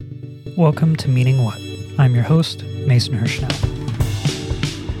Welcome to Meaning What? I'm your host, Mason Hirschnell.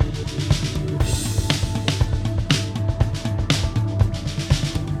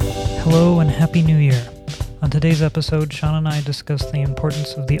 Hello and Happy New Year. On today's episode, Sean and I discuss the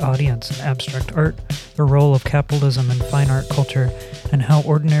importance of the audience in abstract art, the role of capitalism in fine art culture, and how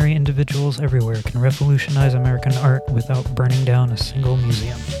ordinary individuals everywhere can revolutionize American art without burning down a single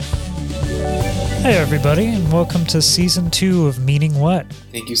museum. Hey everybody, and welcome to Season 2 of Meaning What?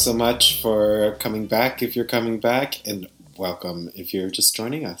 Thank you so much for coming back if you're coming back, and welcome if you're just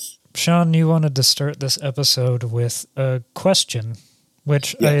joining us. Sean, you wanted to start this episode with a question,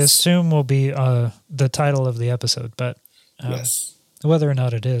 which Yes. I assume will be the title of the episode, but Yes. whether or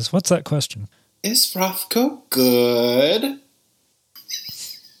not it is, what's that question? Is Rothko good?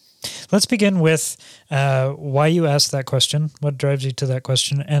 Let's begin with why you asked that question, what drives you to that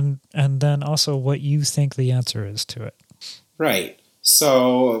question, and then also what you think the answer is to it. Right.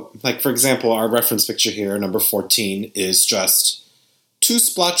 So, for example, our reference picture here, number 14, is just two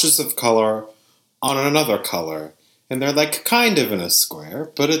splotches of color on another color. And they're kind of in a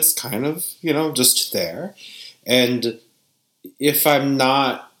square, but it's kind of, just there. And if I'm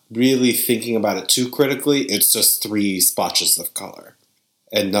not really thinking about it too critically, it's just three splotches of color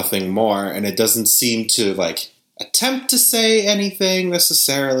and nothing more. And it doesn't seem to attempt to say anything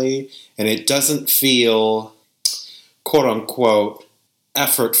necessarily. And it doesn't feel, quote unquote,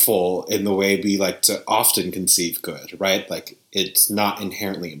 effortful in the way we like to often conceive good, right? It's not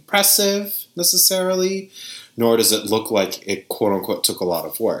inherently impressive necessarily, nor does it look like it, quote unquote, took a lot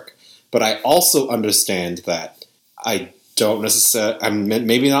of work. But I also understand that I don't necessarily, I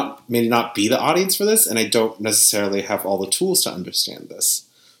maybe not be the audience for this, and I don't necessarily have all the tools to understand this.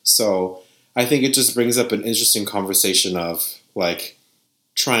 So I think it just brings up an interesting conversation of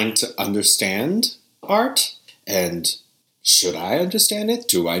trying to understand art, and should I understand it?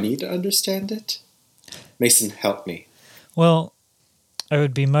 Do I need to understand it? Mason, help me. Well, I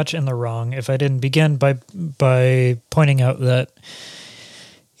would be much in the wrong if I didn't begin by pointing out that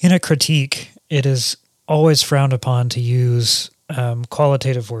in a critique, it is always frowned upon to use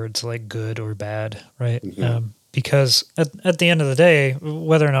qualitative words like good or bad, right? Mm-hmm. Because at the end of the day,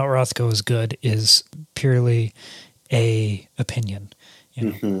 whether or not Rothko is good is purely a opinion.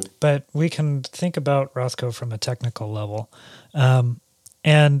 Mm-hmm. But we can think about Rothko from a technical level.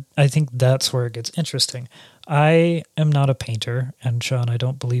 And I think that's where it gets interesting. I am not a painter, and Sean, I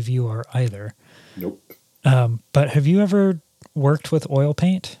don't believe you are either. Nope. But have you ever worked with oil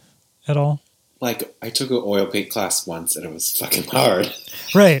paint at all? I took an oil paint class once, and it was fucking hard.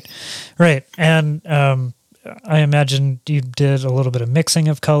 Right. And I imagine you did a little bit of mixing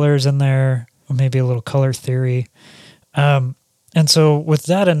of colors in there, or maybe a little color theory. And so with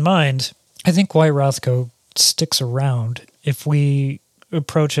that in mind, I think why Rothko sticks around, if we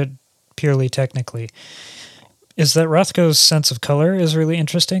approach it purely technically, is that Rothko's sense of color is really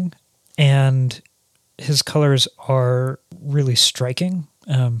interesting, and his colors are really striking.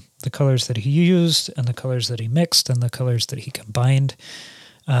 The colors that he used and the colors that he mixed and the colors that he combined,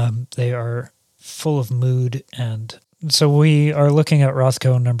 they are full of mood. And so we are looking at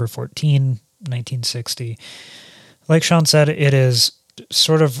Rothko number 14, 1960. Like Sean said, it is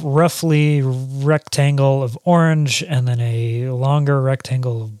sort of roughly rectangle of orange and then a longer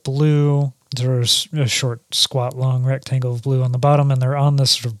rectangle of blue. There's a short, squat, long rectangle of blue on the bottom, and they're on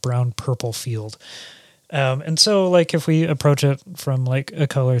this sort of brown-purple field. And so, if we approach it from, a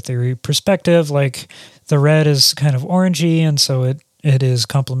color theory perspective, the red is kind of orangey, and so it is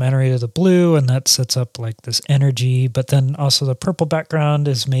complementary to the blue, and that sets up, this energy. But then also the purple background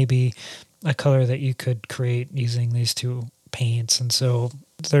is maybe a color that you could create using these two paints. And so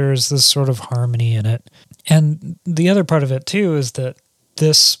there's this sort of harmony in it. And the other part of it, too, is that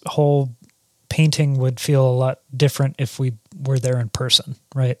this whole painting would feel a lot different if we were there in person,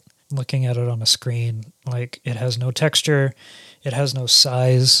 right? Looking at it on a screen, it has no texture, it has no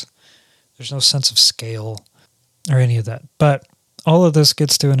size, there's no sense of scale or any of that. But all of this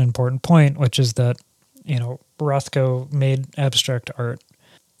gets to an important point, which is that, Rothko made abstract art,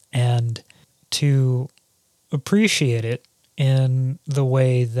 and to appreciate it in the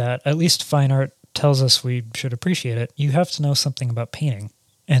way that at least fine art tells us we should appreciate it, you have to know something about painting.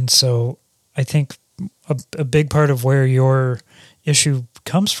 And so I think a big part of where your issue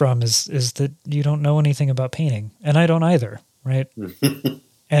comes from is that you don't know anything about painting, and I don't either, right?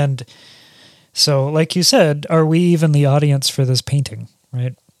 And so, like you said, are we even the audience for this painting,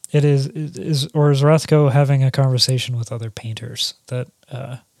 right? Or is Rothko having a conversation with other painters that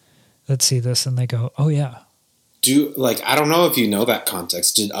see this and they go, oh yeah. I don't know if you know that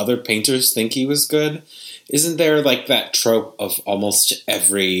context. Did other painters think he was good? Isn't there that trope of almost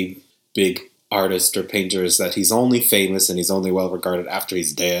every big artist or painter is that he's only famous and he's only well regarded after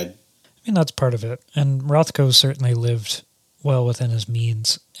he's dead. I mean, that's part of it. And Rothko certainly lived well within his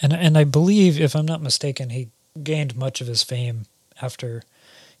means. And I believe, if I'm not mistaken, he gained much of his fame after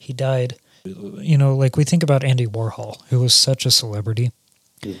he died. You know, like we think about Andy Warhol, who was such a celebrity,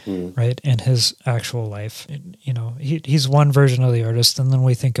 right, in his actual life. You know, he's one version of the artist, and then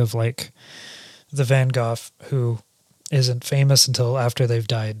we think of like the Van Gogh, who isn't famous until after they've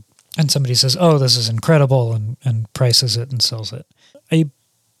died, and somebody says, "Oh, this is incredible," and prices it and sells it. I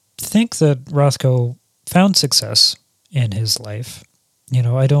think that Rothko found success in his life. You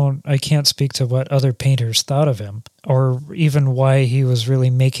know, I can't speak to what other painters thought of him or even why he was really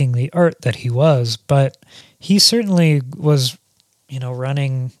making the art that he was, but he certainly was, you know,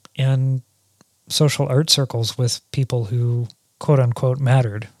 running in social art circles with people who quote unquote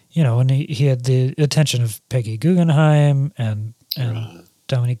mattered. You know, and he had the attention of Peggy Guggenheim and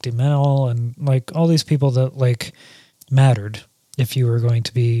Dominique de Menil and like all these people that like mattered if you were going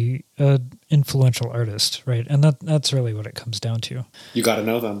to be an influential artist, right? And that's really what it comes down to. You got to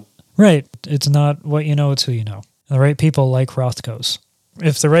know them. Right. It's not what you know, it's who you know. The right people like Rothko's.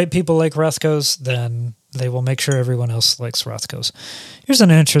 If the right people like Rothko's, then they will make sure everyone else likes Rothko's. Here's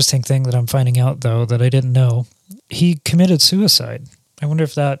an interesting thing that I'm finding out, though, that I didn't know. He committed suicide. I wonder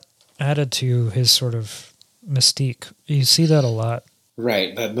if that added to his sort of mystique. You see that a lot.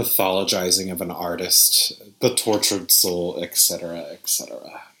 Right, that mythologizing of an artist, the tortured soul, etc.,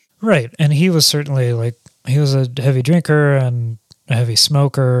 etc. Right, and he was certainly like, he was a heavy drinker and a heavy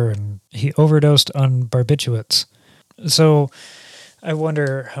smoker, and he overdosed on barbiturates. So I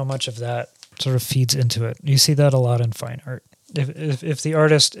wonder how much of that sort of feeds into it. You see that a lot in fine art. If the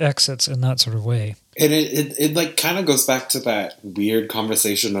artist exits in that sort of way. And it like kind of goes back to that weird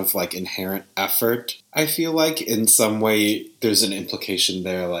conversation of like inherent effort. I feel like in some way there's an implication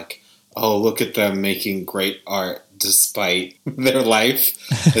there like, oh, look at them making great art despite their life.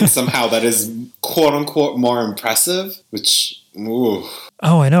 And somehow that is quote unquote more impressive, which, ooh.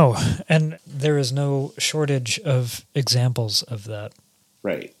 Oh, I know. And there is no shortage of examples of that.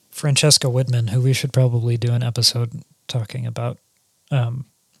 Right. Francesca Widman, who we should probably do an episode talking about,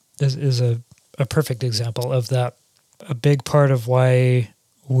 is a perfect example of that. A big part of why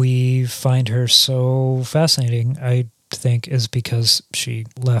we find her so fascinating, I think, is because she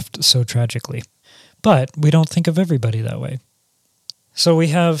left so tragically. But we don't think of everybody that way. So we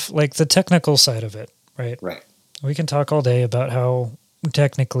have like the technical side of it, right? Right. We can talk all day about how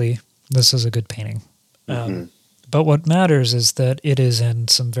technically this is a good painting. But what matters is that it is in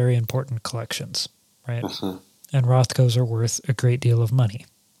some very important collections, right? And Rothko's are worth a great deal of money.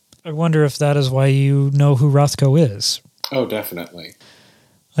 I wonder if that is why you know who Rothko is. Oh, definitely.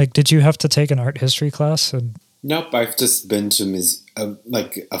 Like, did you have to take an art history class? Nope, I've just been to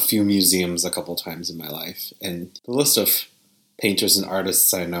like a few museums a couple times in my life, and the list of painters and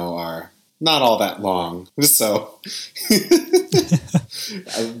artists I know are not all that long. So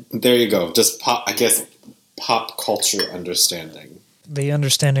there you go. Just pop culture understanding. The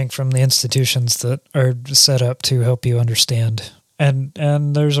understanding from the institutions that are set up to help you understand. And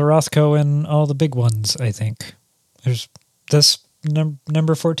there's a Rothko in all the big ones, I think. There's this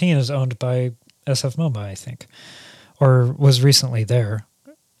number 14 is owned by SF MoMA, I think, or was recently there.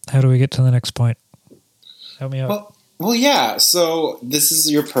 How do we get to the next point? Help me out. Well, yeah. So this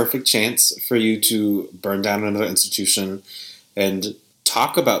is your perfect chance for you to burn down another institution and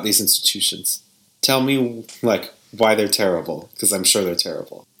talk about these institutions. Tell me, like, why they're terrible, because I'm sure they're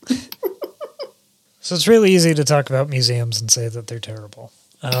terrible. So it's really easy to talk about museums and say that they're terrible.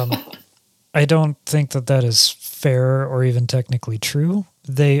 I don't think that is fair or even technically true.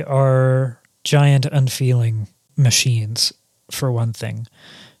 They are giant, unfeeling machines, for one thing.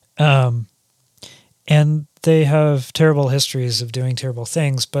 And they have terrible histories of doing terrible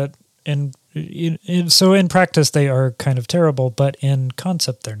things, but so in practice they are kind of terrible, but in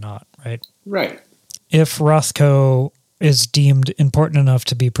concept they're not, right? Right. If Rothko is deemed important enough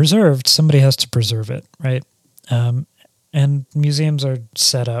to be preserved, somebody has to preserve it, right? And museums are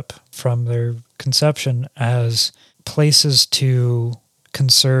set up from their conception as places to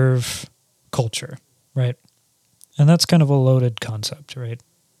conserve culture, right? And that's kind of a loaded concept, right?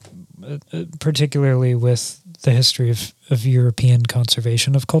 Particularly with the history of European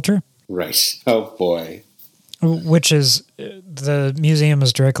conservation of culture. Right. Oh, boy. Which is the museum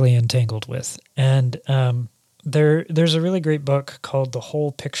is directly entangled with. And there's a really great book called The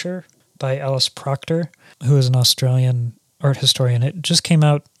Whole Picture by Alice Proctor, who is an Australian art historian. It just came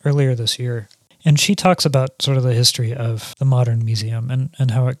out earlier this year. And she talks about sort of the history of the modern museum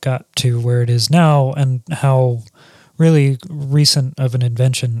and how it got to where it is now and how really recent of an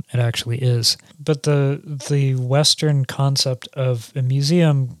invention it actually is. But the Western concept of a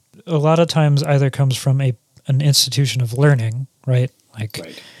museum a lot of times either comes from an institution of learning, right? Like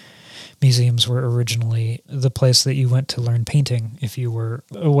Right. museums were originally the place that you went to learn painting if you were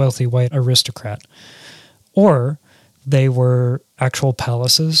a wealthy white aristocrat. Or they were actual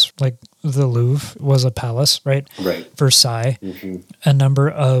palaces, like the Louvre was a palace, right? Right. Versailles. A number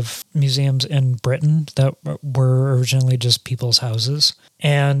of museums in Britain that were originally just people's houses.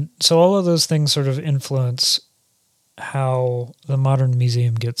 And so all of those things sort of influence how the modern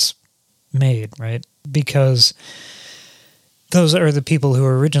museum gets made, right? Because those are the people who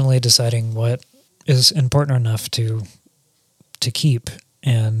are originally deciding what is important enough to keep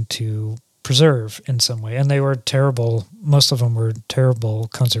and to preserve in some way. And they were terrible, most of them were terrible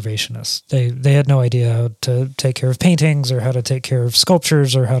conservationists. They had no idea how to take care of paintings or how to take care of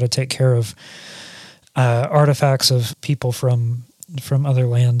sculptures or how to take care of artifacts of people from other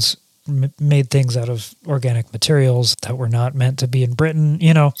lands, made things out of organic materials that were not meant to be in Britain,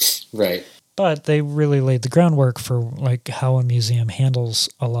 you know. Right. But they really laid the groundwork for like how a museum handles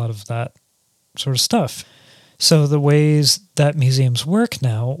a lot of that sort of stuff. So the ways that museums work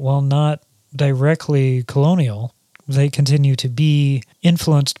now, while not directly colonial, they continue to be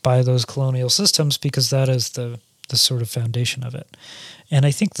influenced by those colonial systems because that is the sort of foundation of it. And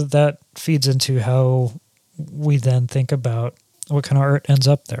I think that feeds into how we then think about what kind of art ends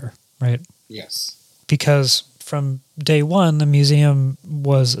up there, right? Yes. Because from day one, the museum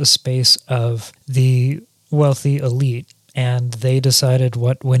was a space of the wealthy elite, and they decided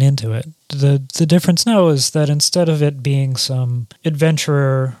what went into it. The difference now is that instead of it being some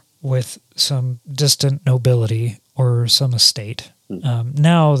adventurer with some distant nobility or some estate,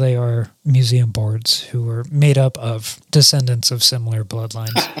 now they are museum boards who are made up of descendants of similar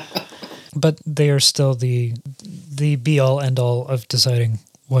bloodlines. But they are still the be-all, end-all of deciding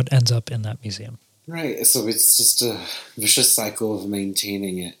what ends up in that museum. Right, so it's just a vicious cycle of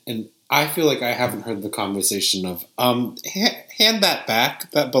maintaining it. And I feel like I haven't heard the conversation of, hand that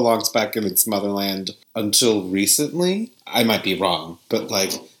back, that belongs back in its motherland, until recently. I might be wrong, but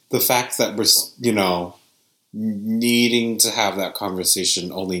like the fact that we're, needing to have that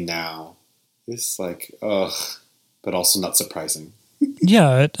conversation only now is like, ugh, but also not surprising.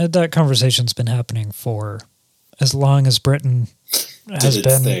 Yeah, that conversation's been happening for as long as Britain has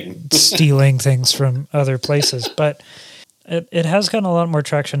been stealing things from other places. But it has gotten a lot more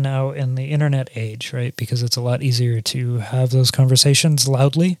traction now in the internet age, right? Because it's a lot easier to have those conversations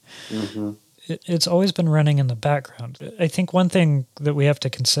loudly. Mm-hmm. It's always been running in the background. I think one thing that we have to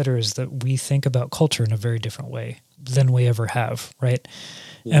consider is that we think about culture in a very different way than we ever have, right?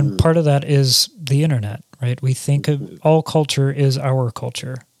 Mm-hmm. And part of that is the internet, right? We think of all culture is our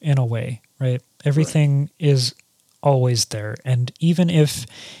culture in a way, right? Everything is always there. And even if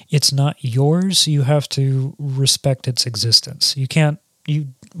it's not yours, you have to respect its existence.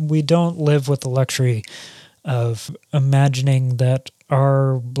 We don't live with the luxury of imagining that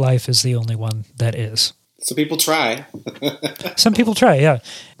our life is the only one that is. So people try. Some people try, yeah.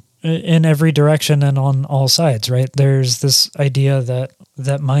 In every direction and on all sides, right? There's this idea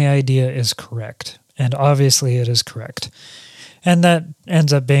that my idea is correct. And obviously it is correct. And that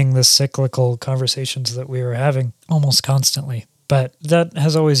ends up being the cyclical conversations that we were having almost constantly. But that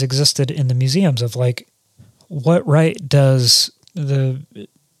has always existed in the museums of like, what right does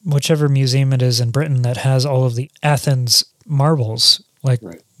whichever museum it is in Britain that has all of the Athens marbles, like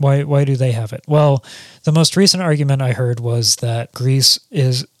why do they have it? Well, the most recent argument I heard was that Greece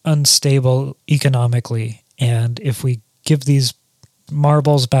is unstable economically, and if we give these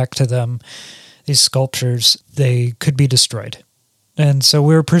marbles back to them, these sculptures, they could be destroyed. And so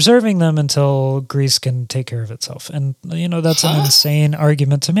we're preserving them until Greece can take care of itself. And, that's an insane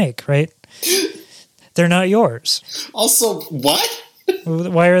argument to make, right? They're not yours. Also, what?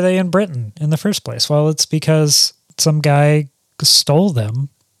 Why are they in Britain in the first place? Well, it's because some guy stole them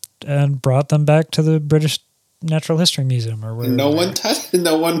and brought them back to the British Natural History Museum or whatever. No one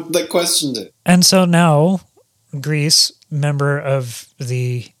questioned it. And so now Greece, member of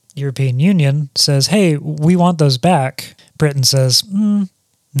the European Union, says, hey, we want those back. Britain says,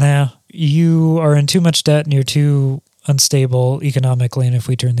 nah, you are in too much debt and you're too unstable economically, and if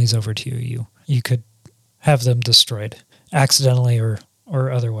we turn these over to you, you could have them destroyed accidentally or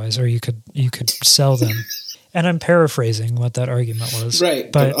otherwise, or you could sell them. And I'm paraphrasing what that argument was.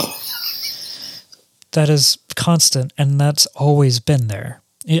 Right. But that is constant, and that's always been there.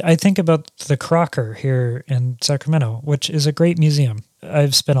 I think about the Crocker here in Sacramento, which is a great museum.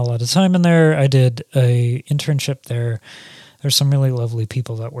 I've spent a lot of time in there. I did an internship there. There's some really lovely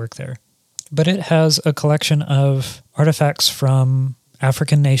people that work there. but it has a collection of artifacts from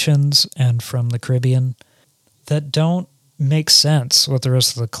African nations and from the Caribbean that don't make sense with the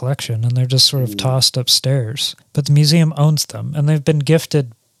rest of the collection, and they're just sort of tossed upstairs. But the museum owns them, and they've been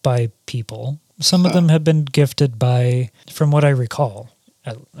gifted by people. Some of them have been gifted by, from what I recall,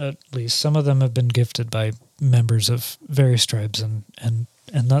 at least, some of them have been gifted by members of various tribes and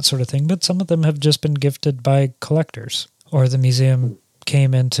that sort of thing, but some of them have just been gifted by collectors, or the museum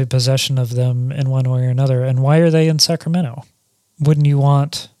came into possession of them in one way or another. And why are they in Sacramento? Wouldn't you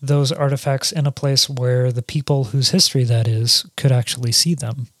want those artifacts in a place where the people whose history that is could actually see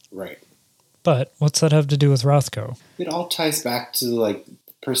them? Right. But what's that have to do with Rothko? It all ties back to like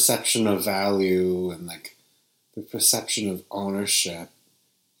perception of value and like the perception of ownership.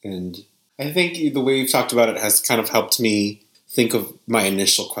 And I think the way you've talked about it has kind of helped me think of my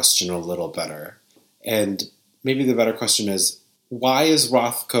initial question a little better. And maybe the better question is, why is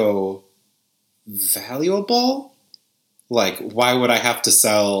Rothko valuable? Like, why would I have to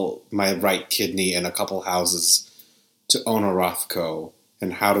sell my right kidney and a couple houses to own a Rothko?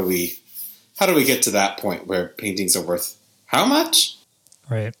 And how do we get to that point where paintings are worth how much?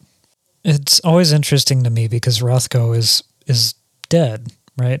 Right. It's always interesting to me because Rothko is dead,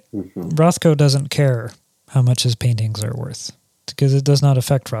 right? Mm-hmm. Rothko doesn't care how much his paintings are worth because it does not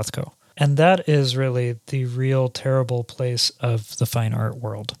affect Rothko. And that is really the real terrible place of the fine art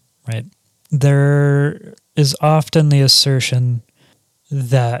world, right? There is often the assertion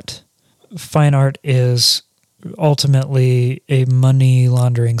that fine art is ultimately a money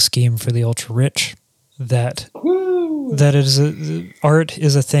laundering scheme for the ultra rich. That art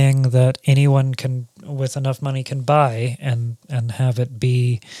is a thing that anyone can, with enough money, can buy and have it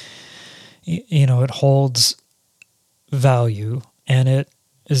be, it holds value and it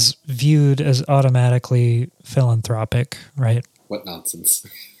is viewed as automatically philanthropic, right? What nonsense.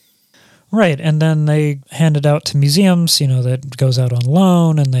 Right, and then they hand it out to museums, that goes out on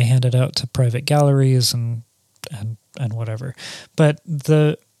loan, and they hand it out to private galleries and whatever. But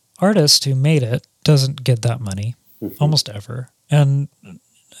the artist who made it doesn't get that money, almost ever. And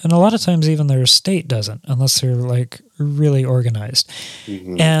a lot of times even their estate doesn't, unless they're like really organized.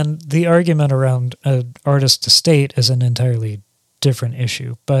 Mm-hmm. And the argument around an artist's estate is an entirely different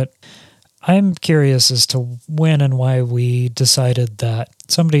issue. But I'm curious as to when and why we decided that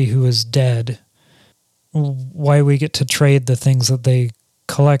somebody who is dead, why we get to trade the things that they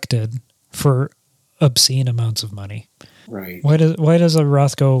collected for obscene amounts of money. Right. Why does a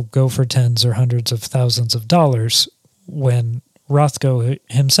Rothko go for tens or hundreds of thousands of dollars when Rothko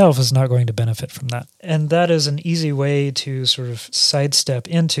himself is not going to benefit from that? And that is an easy way to sort of sidestep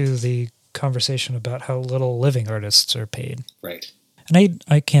into the conversation about how little living artists are paid. Right. And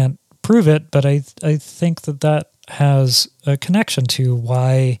I can't prove it, but I think that has a connection to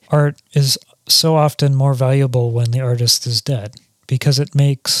why art is so often more valuable when the artist is dead, because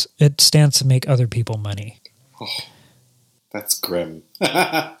it stands to make other people money. Oh, that's grim.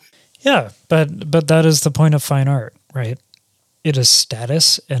 Yeah, but that is the point of fine art, right? It is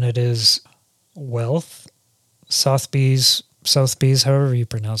status and it is wealth. Sotheby's, however you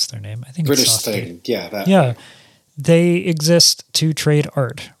pronounce their name. I think British it's Sotheby. thing. Yeah. Yeah. They exist to trade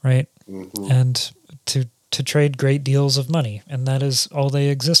art, right? Mm-hmm. And to trade great deals of money, and that is all they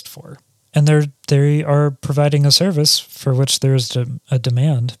exist for. And they are providing a service for which there is a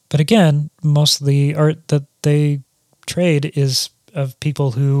demand. But again, most of the art that they trade is of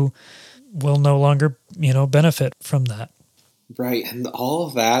people who will no longer, benefit from that. Right, and all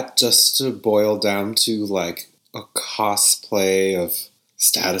of that just to boil down to like a cosplay of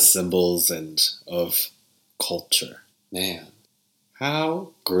status symbols and of culture. Man, how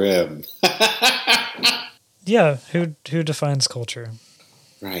grim. Yeah, who defines culture?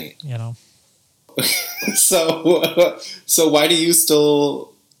 Right. So why do you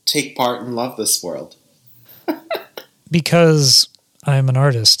still take part and love this world? Because I'm an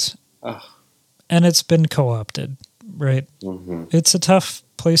artist. Oh. And it's been co-opted, right? Mm-hmm. It's a tough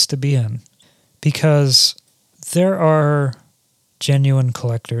place to be in because there are genuine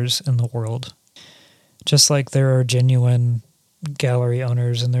collectors in the world, just like there are genuine gallery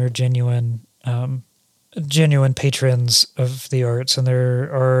owners and there are genuine patrons of the arts, and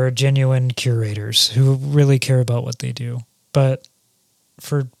there are genuine curators who really care about what they do. But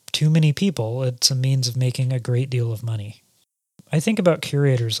for too many people, it's a means of making a great deal of money. I think about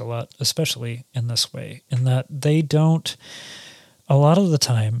curators a lot, especially in this way, in that they don't, a lot of the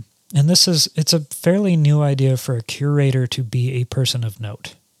time, and it's a fairly new idea for a curator to be a person of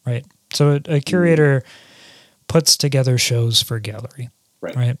note, right? So a curator puts together shows for a gallery,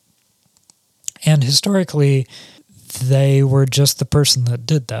 right? And historically, they were just the person that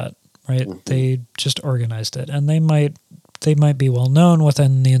did that, right? They just organized it, and they might be well known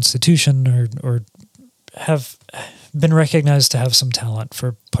within the institution or have been recognized to have some talent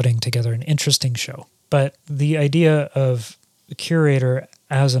for putting together an interesting show. But the idea of the curator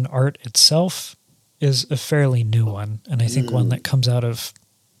as an art itself is a fairly new one, and I think one that comes out of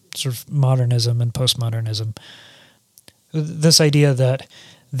sort of modernism and postmodernism. This idea that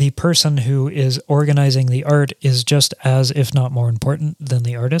the person who is organizing the art is just as, if not more important than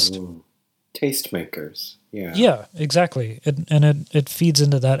the artist. Tastemakers. Yeah. Yeah, exactly. It feeds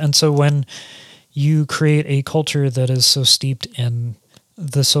into that. And so when you create a culture that is so steeped in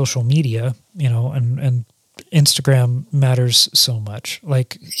the social media, and Instagram matters so much,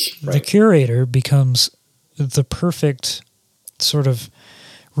 like the curator becomes the perfect sort of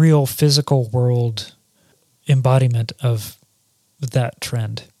real physical world embodiment of that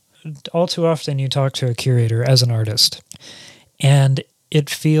trend. All too often you talk to a curator as an artist, and it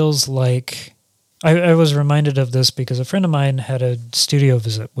feels like I was reminded of this because a friend of mine had a studio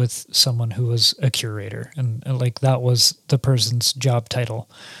visit with someone who was a curator, and like that was the person's job title.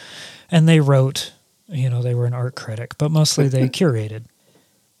 And they wrote, they were an art critic, but mostly they curated.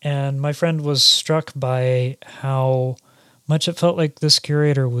 And my friend was struck by how much it felt like this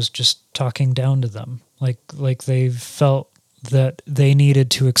curator was just talking down to them. Like they felt that they needed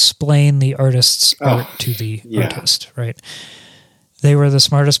to explain the artist's art to the artist, right? They were the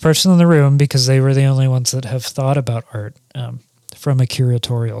smartest person in the room because they were the only ones that have thought about art from a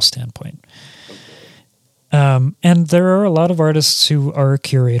curatorial standpoint. And there are a lot of artists who are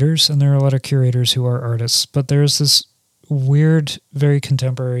curators, and there are a lot of curators who are artists, but there's this weird, very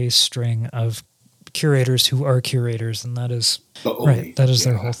contemporary string of curators who are curators, and that is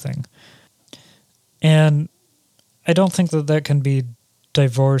their whole thing. And I don't think that can be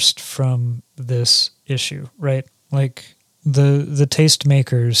divorced from this issue, right? Like the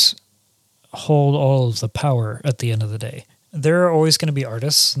tastemakers hold all of the power at the end of the day. There are always going to be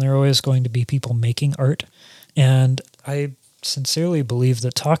artists, and there are always going to be people making art. And I sincerely believe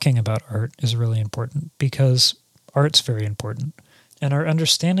that talking about art is really important because art's very important. And our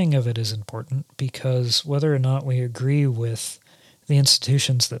understanding of it is important because whether or not we agree with the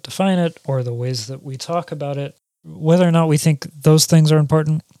institutions that define it or the ways that we talk about it, whether or not we think those things are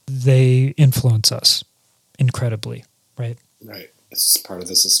important, they influence us incredibly, right? Right. It's part of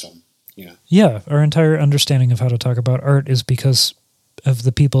the system. Yeah. Yeah. Our entire understanding of how to talk about art is because of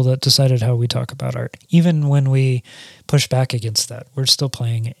the people that decided how we talk about art. Even when we push back against that, we're still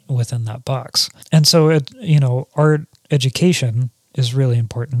playing within that box. And so, art education is really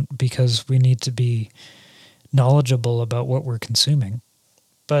important because we need to be knowledgeable about what we're consuming.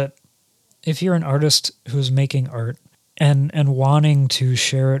 But if you're an artist who's making art and wanting to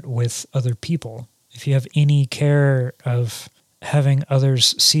share it with other people, if you have any care of having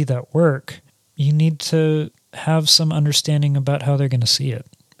others see that work, you need to have some understanding about how they're going to see it.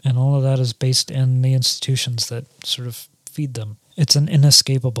 And all of that is based in the institutions that sort of feed them. It's an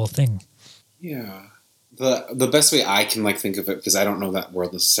inescapable thing. Yeah. The best way I can think of it, because I don't know that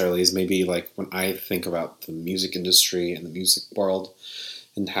world necessarily, is maybe when I think about the music industry and the music world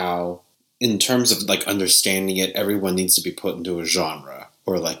and how in terms of understanding it, everyone needs to be put into a genre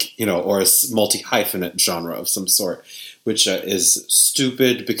or or a multi-hyphenate genre of some sort, which is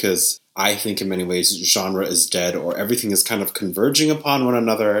stupid because I think in many ways genre is dead or everything is kind of converging upon one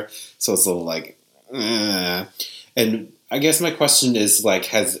another. So it's a little And I guess my question is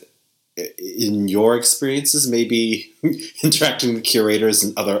has in your experiences, maybe interacting with curators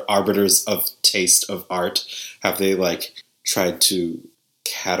and other arbiters of taste of art, have they tried to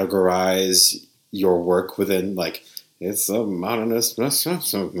categorize your work within it's a modernist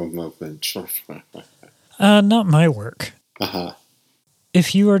movement? Not my work. Uh-huh.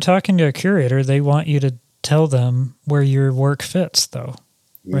 If you are talking to a curator, they want you to tell them where your work fits, though,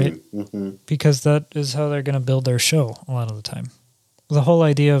 right? Mm-hmm. Because that is how they're going to build their show a lot of the time. The whole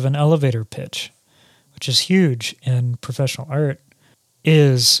idea of an elevator pitch, which is huge in professional art,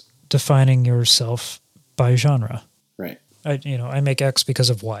 is defining yourself by genre. Right. I make X because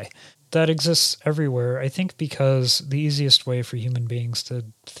of Y. That exists everywhere, I think, because the easiest way for human beings to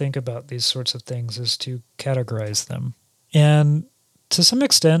think about these sorts of things is to categorize them. And to some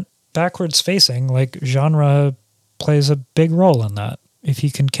extent, backwards facing, genre plays a big role in that. If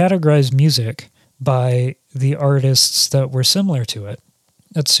you can categorize music by the artists that were similar to it,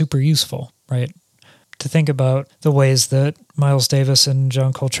 that's super useful, right? To think about the ways that Miles Davis and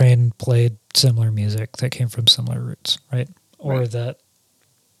John Coltrane played similar music that came from similar roots, right? Or that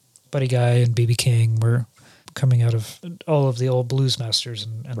Buddy Guy and B.B. King were coming out of all of the old blues masters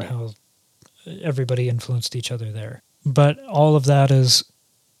and how everybody influenced each other there. But all of that is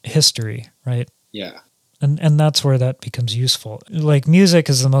history, right? Yeah. And that's where that becomes useful. Like music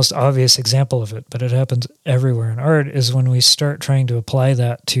is the most obvious example of it, but it happens everywhere in art, is when we start trying to apply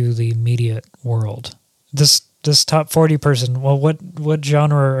that to the immediate world. This top 40 person, well, what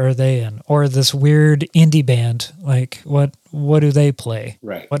genre are they in? Or this weird indie band, like what do they play?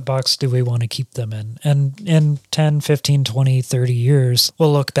 Right. What box do we want to keep them in? And in 10, 15, 20, 30 years,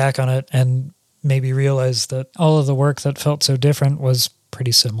 we'll look back on it and maybe realize that all of the work that felt so different was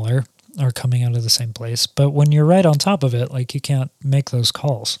pretty similar or coming out of the same place. But when you're right on top of it, like, you can't make those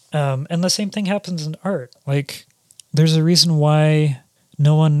calls. And the same thing happens in art. Like, there's a reason why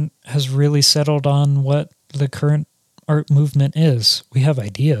no one has really settled on what the current art movement is. We have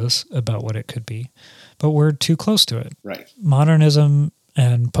ideas about what it could be, but we're too close to it. Right. Modernism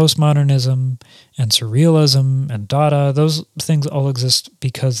and postmodernism and surrealism and Dada, those things all exist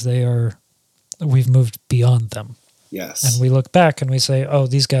because we've moved beyond them. Yes. And we look back and we say, oh,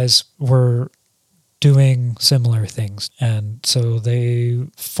 these guys were doing similar things. And so they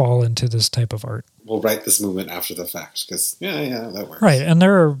fall into this type of art. We'll write this movement after the fact because, yeah, that works. Right. And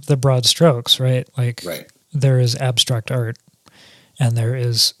there are the broad strokes, right? Like, right. There is abstract art, and there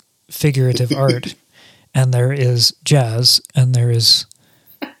is figurative art, and there is jazz, and there is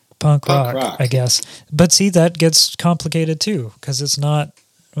punk rock, I guess. But see, that gets complicated too, because it's not,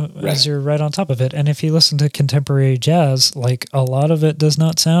 as you're right on top of it. And if you listen to contemporary jazz, like, a lot of it does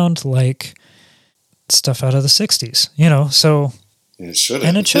not sound like stuff out of the 60s, so... It shouldn't.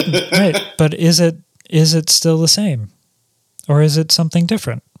 And it shouldn't, right. But is it still the same? Or is it something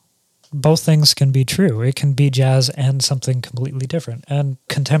different? Both things can be true. It can be jazz and something completely different. And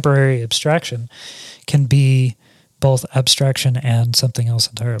contemporary abstraction can be both abstraction and something else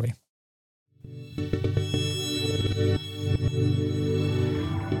entirely.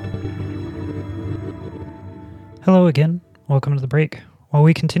 Hello again. Welcome to The Break. While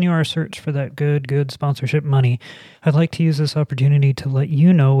we continue our search for that good sponsorship money, I'd like to use this opportunity to let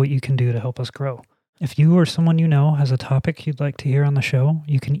you know what you can do to help us grow. If you or someone you know has a topic you'd like to hear on the show,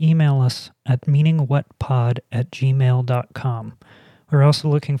 you can email us at meaningwhatpod@gmail.com. We're also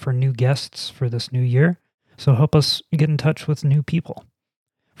looking for new guests for this new year, so help us get in touch with new people.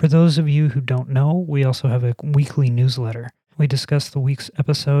 For those of you who don't know, we also have a weekly newsletter. We discuss the week's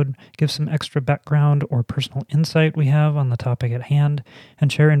episode, give some extra background or personal insight we have on the topic at hand,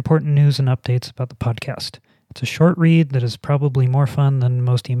 and share important news and updates about the podcast. It's a short read that is probably more fun than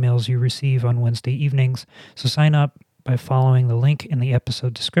most emails you receive on Wednesday evenings, so sign up by following the link in the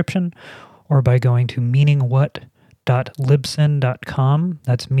episode description or by going to meaningwhat.libsyn.com,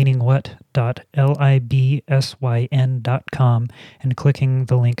 that's meaningwhat.libsyn.com, and clicking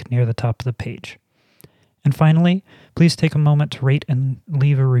the link near the top of the page. And finally, please take a moment to rate and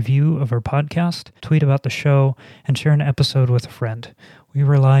leave a review of our podcast, tweet about the show, and share an episode with a friend. We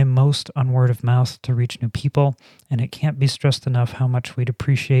rely most on word of mouth to reach new people, and it can't be stressed enough how much we'd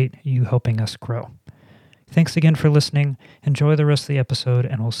appreciate you helping us grow. Thanks again for listening. Enjoy the rest of the episode,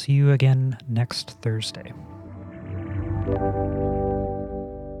 and we'll see you again next Thursday.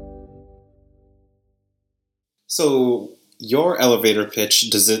 So your elevator pitch,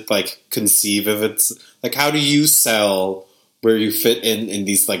 does it conceive of its, how do you sell where you fit in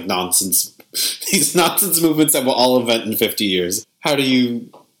these nonsense movements that will all event in 50 years? How do you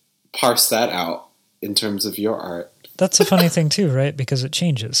parse that out in terms of your art? That's a funny thing too, right? Because it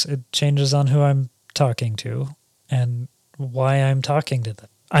changes. It changes on who I'm talking to and why I'm talking to them.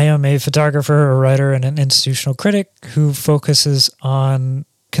 I am a photographer, a writer, and an institutional critic who focuses on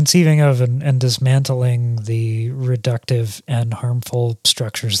conceiving of and dismantling the reductive and harmful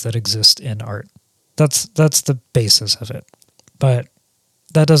structures that exist in art. That's the basis of it. But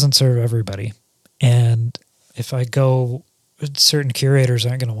that doesn't serve everybody. And if I go, certain curators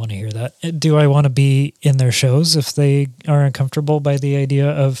aren't going to want to hear that. Do I want to be in their shows if they are uncomfortable by the idea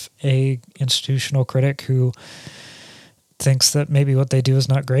of a institutional critic who thinks that maybe what they do is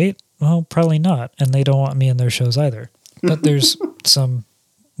not great? Well, probably not. And they don't want me in their shows either. But there's some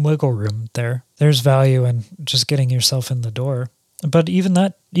wiggle room there. There's value in just getting yourself in the door. But even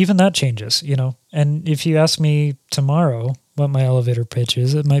that changes, And if you ask me tomorrow what my elevator pitch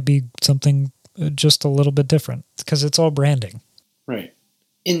is, it might be something just a little bit different because it's all branding. Right.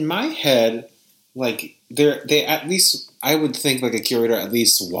 In my head, they at least, I would think a curator at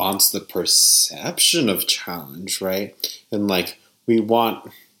least wants the perception of challenge, right? And we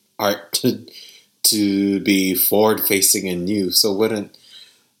want art to be forward facing and new. So wouldn't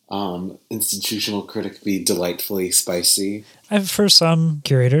institutional critic be delightfully spicy? For some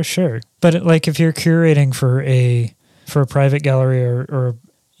curators, sure. But if you're curating for a private gallery or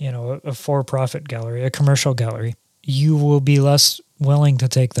a for-profit gallery, a commercial gallery, you will be less willing to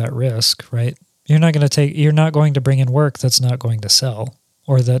take that risk, right? You're not going to bring in work that's not going to sell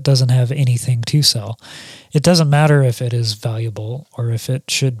or that doesn't have anything to sell. It doesn't matter if it is valuable or if it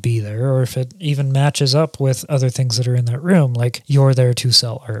should be there or if it even matches up with other things that are in that room, like you're there to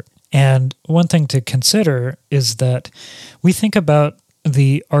sell art. And one thing to consider is that we think about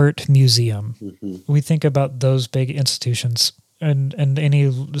the art museum. Mm-hmm. We think about those big institutions and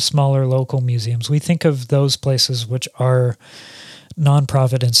any smaller local museums. We think of those places which are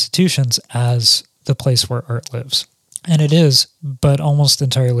nonprofit institutions as the place where art lives. And it is, but almost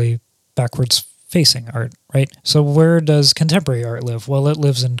entirely backwards facing art, right? So where does contemporary art live? Well, it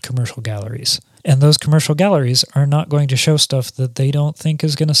lives in commercial galleries. And those commercial galleries are not going to show stuff that they don't think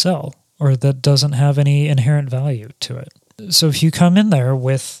is going to sell or that doesn't have any inherent value to it. So if you come in there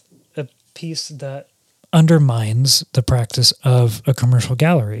with a piece that undermines the practice of a commercial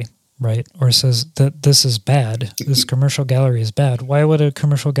gallery, right, or says that this is bad, this commercial gallery is bad, why would a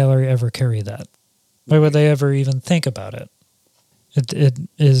commercial gallery ever carry that? Why would they ever even think about it? It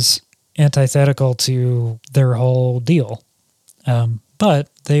is antithetical to their whole deal. But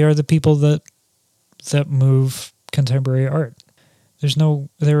they are the people that move contemporary art.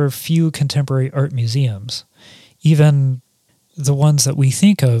 There are few contemporary art museums. Even the ones that we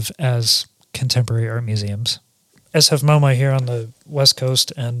think of as contemporary art museums, as have MoMA here on the West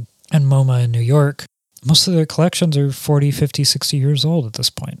Coast and MoMA in New York, most of their collections are 40, 50, 60 years old at this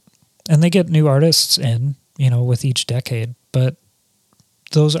point. And they get new artists in, with each decade, but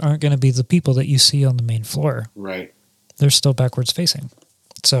those aren't going to be the people that you see on the main floor. Right. They're still backwards facing.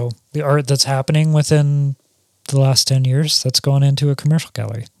 So the art that's happening within the last 10 years, that's going into a commercial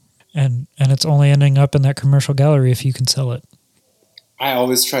gallery. And it's only ending up in that commercial gallery if you can sell it. I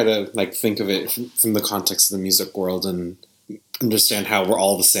always try to think of it from the context of the music world and understand how we're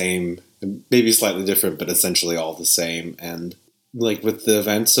all the same, maybe slightly different, but essentially all the same. And with the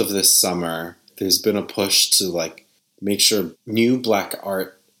events of this summer, there's been a push to make sure new Black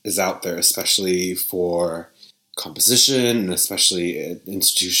art is out there, especially for composition and especially at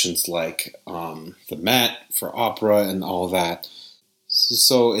institutions like the Met for opera and all that.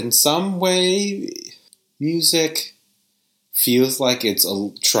 So in some way, music feels like it's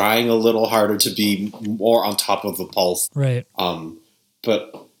trying a little harder to be more on top of the pulse. Right.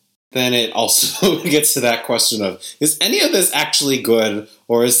 But then it also gets to that question of, is any of this actually good,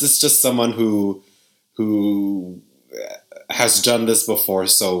 or is this just someone who has done this before,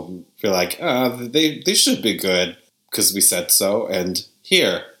 so we're like, they should be good because we said so, and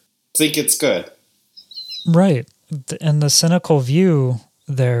here, think it's good. Right. And the cynical view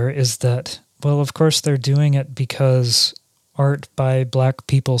there is that, well, of course they're doing it because art by Black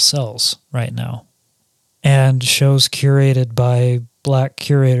people sells right now. And shows curated by Black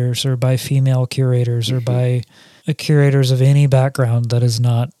curators or by female curators or by curators of any background that is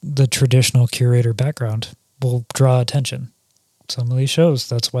not the traditional curator background will draw attention. Some of these shows,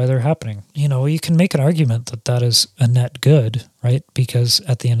 that's why they're happening. You can make an argument that is a net good, right? Because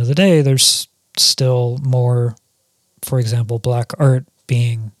at the end of the day, there's still more, for example, Black art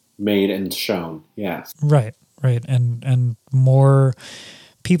being made and shown. Yes. Right. And more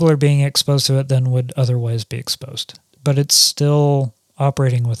people are being exposed to it than would otherwise be exposed. But it's still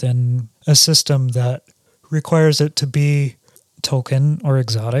operating within a system that requires it to be token or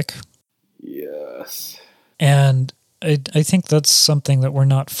exotic. Yes. And I think that's something that we're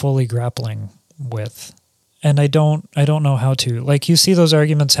not fully grappling with. And I don't know how to. You see those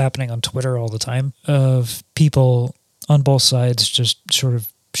arguments happening on Twitter all the time of people on both sides just sort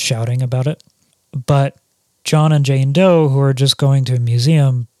of shouting about it. But John and Jane Doe, who are just going to a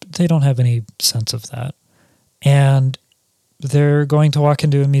museum, they don't have any sense of that. And they're going to walk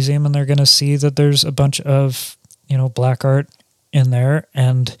into a museum and they're going to see that there's a bunch of, Black art in there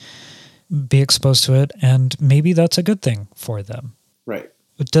and be exposed to it. And maybe that's a good thing for them. Right.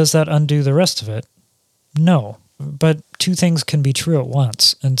 But does that undo the rest of it? No. But two things can be true at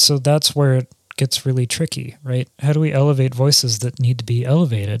once. And so that's where it gets really tricky, right? How do we elevate voices that need to be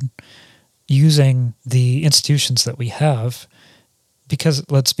elevated using the institutions that we have? Because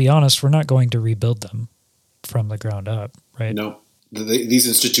let's be honest, we're not going to rebuild them from the ground up, right? No. These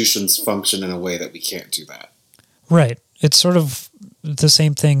institutions function in a way that we can't do that. Right. It's sort of the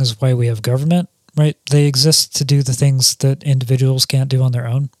same thing as why we have government, right? They exist to do the things that individuals can't do on their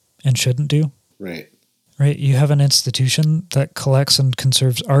own and shouldn't do. Right. Right. You have an institution that collects and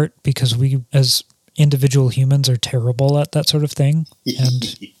conserves art because we, as individual humans, are terrible at that sort of thing.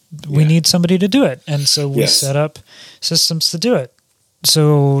 And we need somebody to do it. And so we set up systems to do it.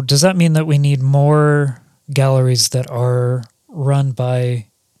 So does that mean that we need more galleries that are run by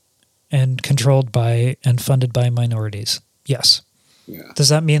and controlled by and funded by minorities? Yes. Yeah. Does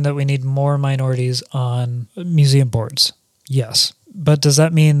that mean that we need more minorities on museum boards? Yes. But does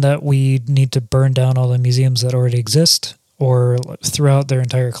that mean that we need to burn down all the museums that already exist or throughout their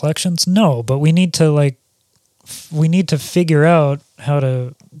entire collections? No, but we need to figure out how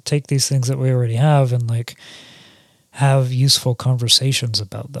to take these things that we already have and have useful conversations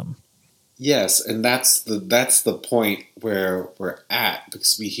about them. Yes, and that's the point where we're at,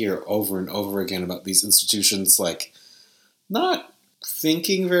 because we hear over and over again about these institutions not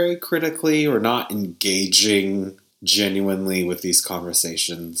thinking very critically or not engaging genuinely with these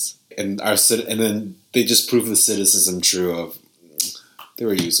conversations, and then they just prove the cynicism true of they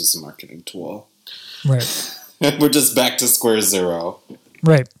were used as a marketing tool. Right. And we're just back to square zero.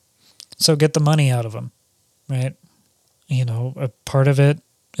 Right. So get the money out of them, right? A part of it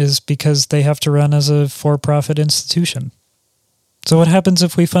is because they have to run as a for-profit institution. So what happens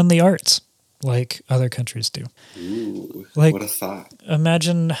if we fund the arts like other countries do? Ooh, what a thought.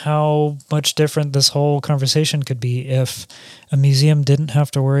 Imagine how much different this whole conversation could be if a museum didn't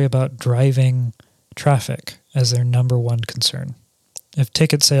have to worry about driving traffic as their number one concern. If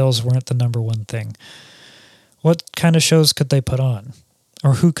ticket sales weren't the number one thing. What kind of shows could they put on?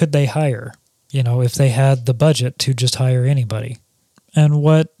 Or who could they hire? If they had the budget to just hire anybody. And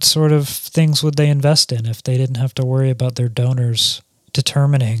what sort of things would they invest in if they didn't have to worry about their donors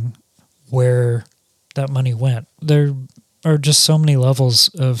determining where that money went? There are just so many levels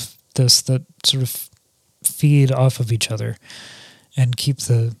of this that sort of feed off of each other and keep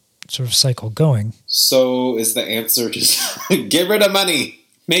the sort of cycle going. So is the answer just get rid of money?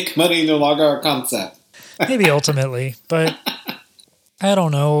 Make money no longer a concept? Maybe ultimately, but I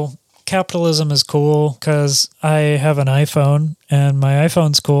don't know. Capitalism is cool because I have an iPhone and my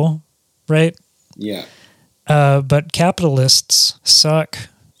iPhone's cool, right? Yeah. But capitalists suck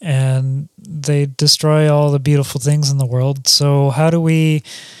and they destroy all the beautiful things in the world. So how do we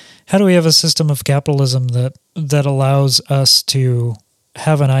have a system of capitalism that allows us to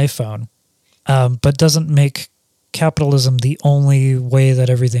have an iPhone, but doesn't make capitalism the only way that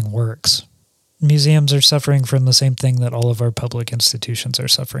everything works? Museums are suffering from the same thing that all of our public institutions are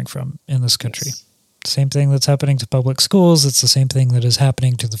suffering from in this country. Yes. Same thing that's happening to public schools. It's the same thing that is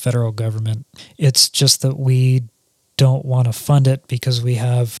happening to the federal government. It's just that we don't want to fund it because we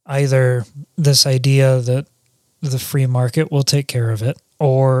have either this idea that the free market will take care of it,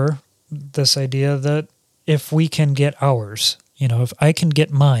 or this idea that if we can get ours, if I can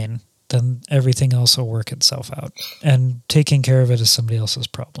get mine, then everything else will work itself out. And taking care of it is somebody else's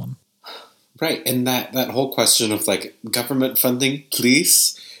problem. Right, and that whole question of government funding,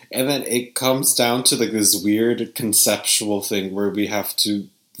 please, and then it comes down to this weird conceptual thing where we have to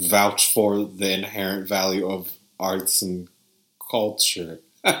vouch for the inherent value of arts and culture.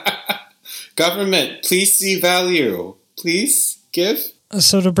 Government, please see value. Please give.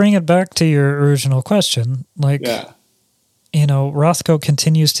 So to bring it back to your original question, Rothko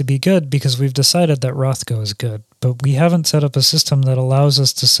continues to be good because we've decided that Rothko is good, but we haven't set up a system that allows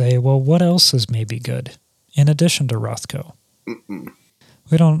us to say, well, what else is maybe good in addition to Rothko? Mm-mm.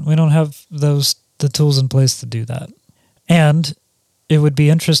 We don't have the tools in place to do that. And it would be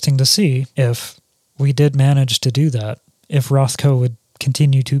interesting to see if we did manage to do that, if Rothko would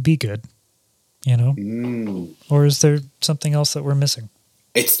continue to be good, Or is there something else that we're missing?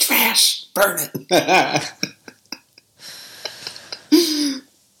 It's trash. Burn it.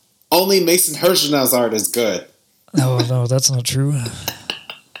 Only Mason Hirschauer's art is good. Oh, no, that's not true.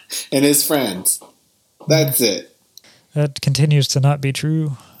 And his friends. That's it. That continues to not be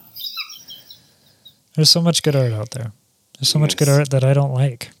true. There's so much good art out there. There's so much good art that I don't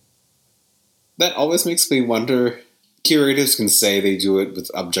like. That always makes me wonder. Curators can say they do it with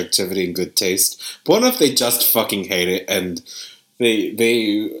objectivity and good taste, but what if they just fucking hate it and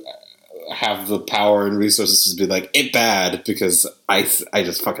they have the power and resources to be like, it's bad because I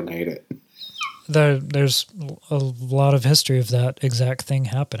just fucking hate it? There's a lot of history of that exact thing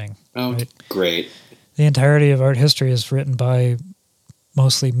happening. Oh, right? Great. The entirety of art history is written by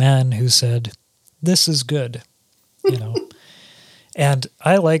mostly men who said, this is good, And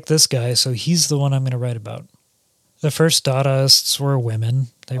I like this guy, so he's the one I'm going to write about. The first Dadaists were women.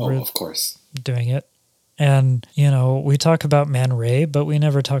 They were, of course, doing it. And, we talk about Man Ray, but we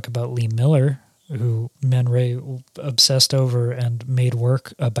never talk about Lee Miller, who Man Ray obsessed over and made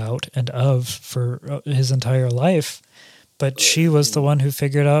work about and of for his entire life. But she was the one who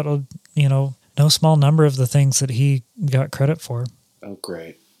figured out, no small number of the things that he got credit for. Oh,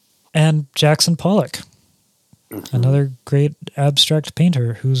 great. And Jackson Pollock, another great abstract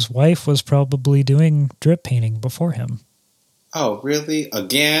painter whose wife was probably doing drip painting before him. Oh, really?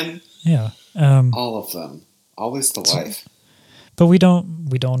 Again? Yeah. All of them. Always the wife. But we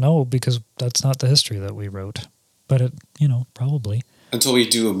don't know because that's not the history that we wrote. But it, probably. Until we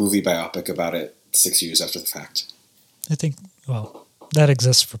do a movie biopic about it 6 years after the fact. I think, well, that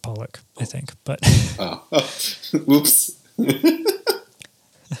exists for Pollock, I think. But oh. Whoops.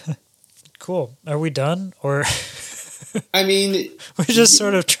 Cool. Are we done? Or I mean, we just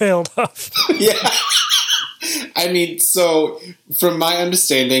sort of trailed off. Yeah. I mean, so from my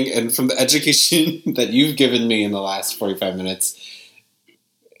understanding and from the education that you've given me in the last 45 minutes,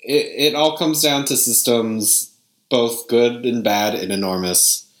 it all comes down to systems, both good and bad and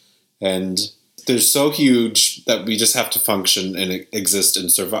enormous. And they're so huge that we just have to function and exist and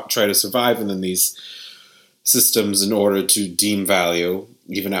try to survive within these systems in order to deem value,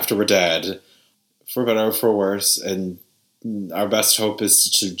 even after we're dead, for better or for worse. And our best hope is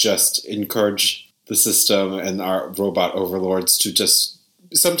to just encourage the system and our robot overlords to just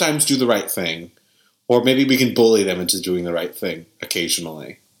sometimes do the right thing. Or maybe we can bully them into doing the right thing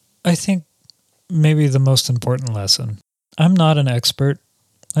occasionally. I think maybe the most important lesson. I'm not an expert.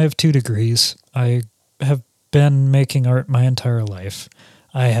 I have 2 degrees. I have been making art my entire life.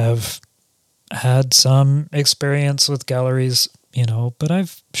 I have had some experience with galleries, but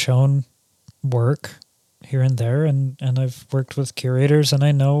I've shown work here and there, and I've worked with curators, and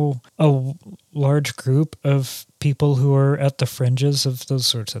I know a large group of people who are at the fringes of those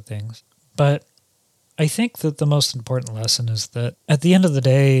sorts of things. But I think that the most important lesson is that at the end of the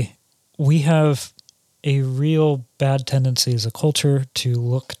day, we have a real bad tendency as a culture to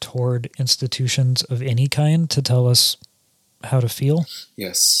look toward institutions of any kind to tell us how to feel.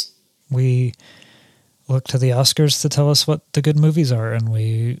 Yes. We look to the Oscars to tell us what the good movies are, and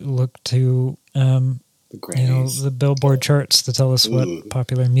we look to the Billboard charts to tell us what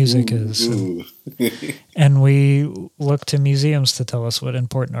popular music is. And we look to museums to tell us what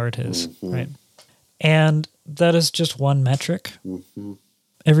important art is, right? And that is just one metric. Mm-hmm.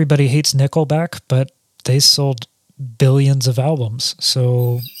 Everybody hates Nickelback, but they sold billions of albums.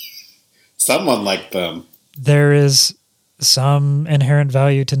 So someone liked them. There is some inherent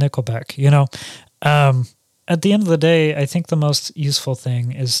value to Nickelback, At the end of the day, I think the most useful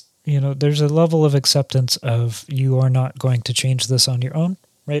thing is, there's a level of acceptance of you are not going to change this on your own,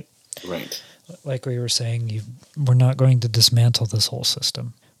 right? Right. Like we were saying, we're not going to dismantle this whole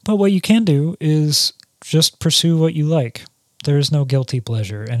system. But what you can do is just pursue what you like. There is no guilty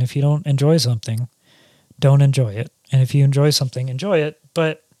pleasure. And if you don't enjoy something, don't enjoy it. And if you enjoy something, enjoy it.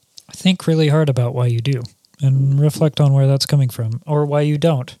 But think really hard about why you do and reflect on where that's coming from or why you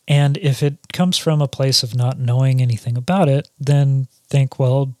don't. And if it comes from a place of not knowing anything about it, then think,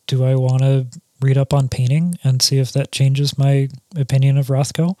 well, do I want to read up on painting and see if that changes my opinion of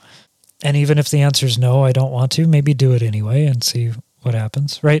Rothko? And even if the answer is no, I don't want to, maybe do it anyway and see what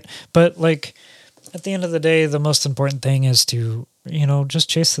happens, right? But at the end of the day, the most important thing is to, just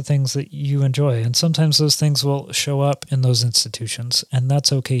chase the things that you enjoy. And sometimes those things will show up in those institutions, and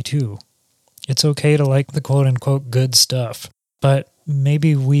that's okay too. It's okay to like the quote unquote good stuff. But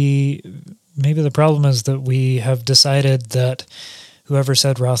maybe the problem is that we have decided that whoever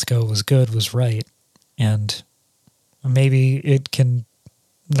said Rothko was good was right. And maybe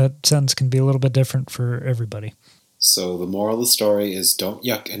that sentence can be a little bit different for everybody. So the moral of the story is don't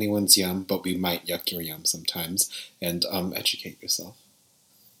yuck anyone's yum, but we might yuck your yum sometimes. And educate yourself.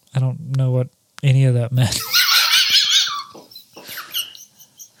 I don't know what any of that meant.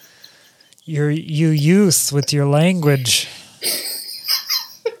 You youth with your language.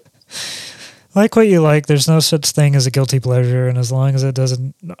 Like what you like. There's no such thing as a guilty pleasure, and as long as it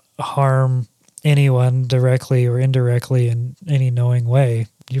doesn't harm anyone directly or indirectly in any knowing way,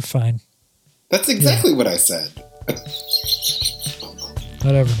 you're fine. That's exactly what I said.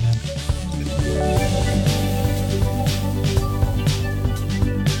 Whatever, man.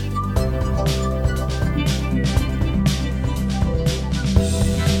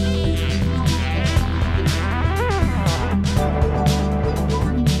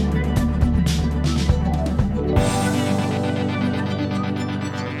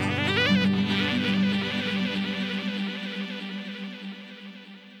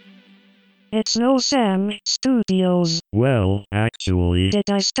 It's no Sam Studios. Well, actually, Did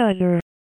I stutter?